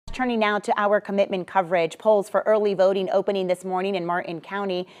Turning now to our commitment coverage. Polls for early voting opening this morning in Martin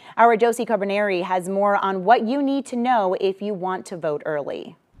County. Our Josie Carbonari has more on what you need to know if you want to vote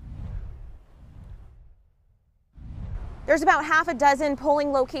early. There's about half a dozen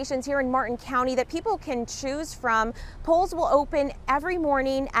polling locations here in Martin County that people can choose from. Polls will open every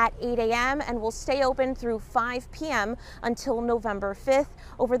morning at 8 a.m. and will stay open through 5 p.m. until November 5th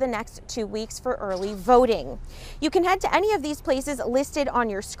over the next 2 weeks for early voting. You can head to any of these places listed on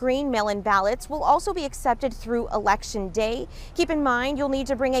your screen. Mail-in ballots will also be accepted through Election Day. Keep in mind, you'll need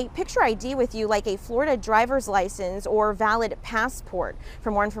to bring a picture ID with you, like a Florida driver's license or valid passport.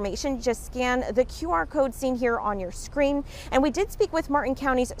 For more information, just scan the QR code seen here on your screen. And we did speak with Martin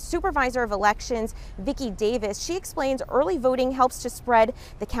County's Supervisor of Elections, Vicki Davis. She explains early voting helps to spread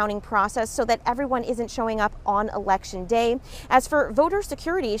the counting process so that everyone isn't showing up on Election Day. As for voter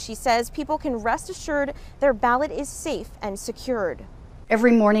security, she says people can rest assured their ballot is safe and secured.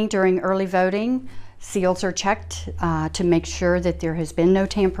 Every morning during early voting, seals are checked to make sure that there has been no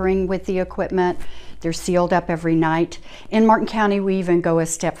tampering with the equipment. They're sealed up every night. In Martin County, we even go a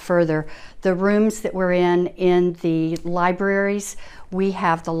step further. The rooms that we're in the libraries, we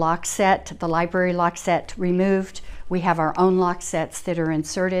have the lock set, the library lock set removed. We have our own lock sets that are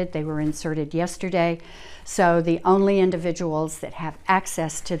inserted. They were inserted yesterday. So the only individuals that have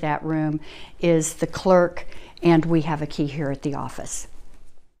access to that room is the clerk, and we have a key here at the office.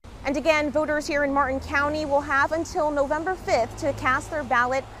 And again, voters here in Martin County will have until November 5th to cast their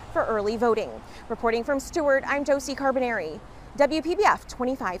ballot for early voting. Reporting from Stewart, I'm Josie Carbonari, WPBF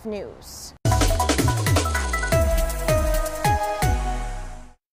 25 News.